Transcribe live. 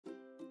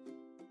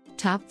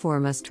Top 4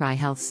 Must-Try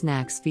Health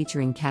Snacks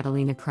featuring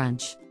Catalina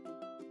Crunch.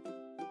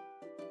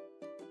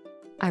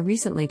 I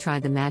recently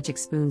tried the Magic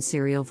Spoon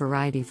cereal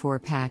variety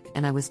 4-pack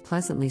and I was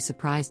pleasantly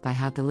surprised by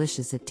how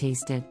delicious it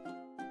tasted.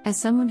 As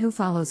someone who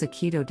follows a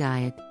keto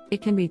diet,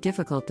 it can be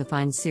difficult to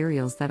find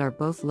cereals that are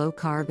both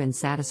low-carb and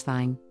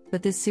satisfying,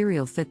 but this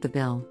cereal fit the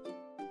bill.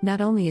 Not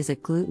only is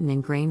it gluten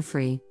and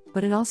grain-free,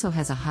 but it also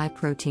has a high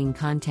protein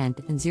content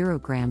and 0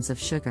 grams of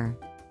sugar.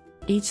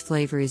 Each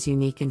flavor is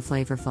unique and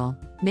flavorful,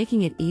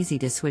 making it easy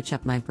to switch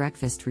up my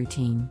breakfast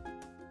routine.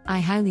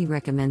 I highly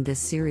recommend this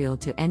cereal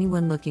to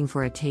anyone looking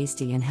for a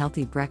tasty and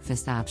healthy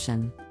breakfast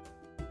option.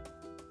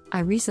 I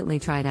recently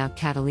tried out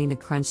Catalina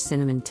Crunch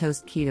Cinnamon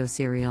Toast Keto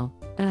cereal,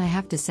 and I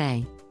have to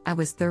say, I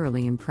was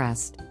thoroughly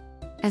impressed.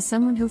 As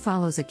someone who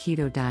follows a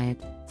keto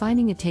diet,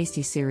 finding a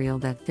tasty cereal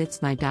that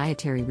fits my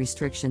dietary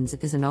restrictions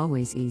isn't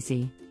always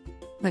easy.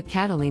 But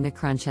Catalina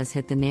Crunch has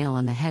hit the nail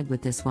on the head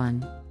with this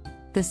one.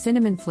 The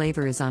cinnamon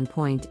flavor is on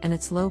point and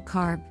it's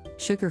low-carb,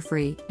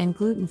 sugar-free, and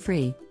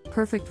gluten-free,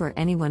 perfect for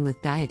anyone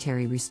with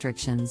dietary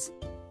restrictions.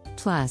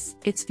 Plus,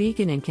 it's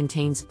vegan and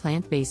contains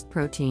plant-based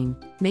protein,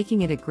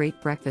 making it a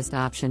great breakfast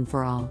option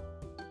for all.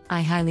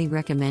 I highly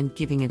recommend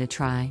giving it a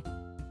try.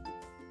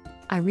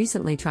 I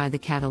recently tried the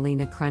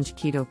Catalina Crunch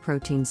Keto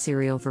Protein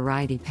Cereal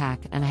Variety Pack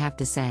and I have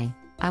to say,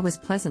 I was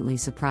pleasantly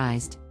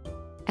surprised.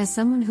 As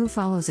someone who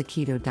follows a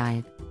keto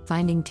diet,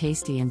 finding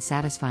tasty and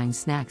satisfying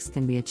snacks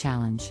can be a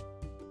challenge.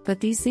 But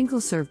these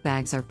single-serve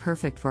bags are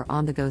perfect for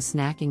on-the-go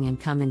snacking and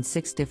come in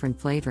 6 different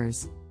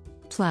flavors.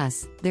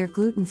 Plus, they're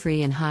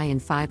gluten-free and high in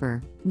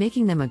fiber,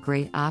 making them a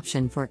great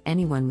option for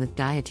anyone with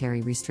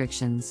dietary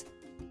restrictions.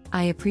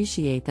 I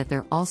appreciate that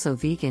they're also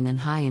vegan and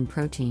high in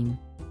protein.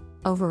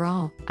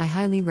 Overall, I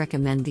highly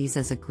recommend these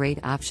as a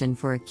great option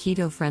for a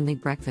keto-friendly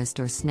breakfast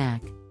or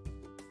snack.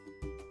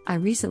 I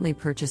recently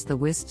purchased the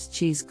Whisps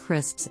Cheese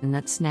Crisps and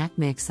Nut Snack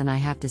Mix and I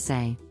have to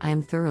say, I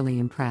am thoroughly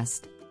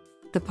impressed.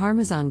 The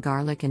Parmesan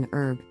Garlic and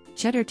Herb,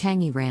 Cheddar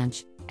Tangy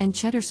Ranch, and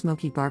Cheddar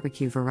Smokey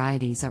Barbecue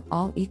varieties are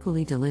all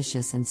equally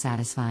delicious and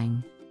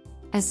satisfying.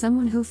 As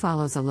someone who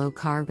follows a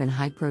low-carb and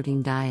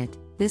high-protein diet,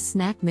 this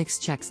snack mix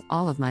checks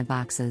all of my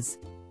boxes.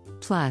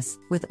 Plus,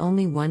 with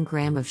only 1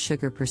 gram of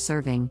sugar per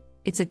serving,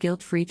 it's a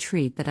guilt-free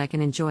treat that I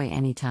can enjoy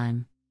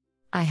anytime.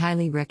 I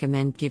highly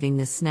recommend giving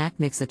this snack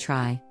mix a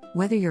try,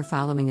 whether you're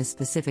following a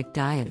specific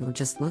diet or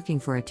just looking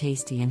for a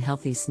tasty and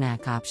healthy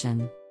snack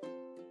option.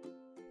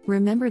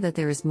 Remember that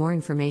there is more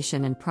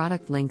information and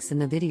product links in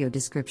the video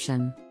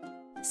description.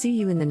 See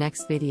you in the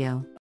next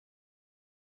video.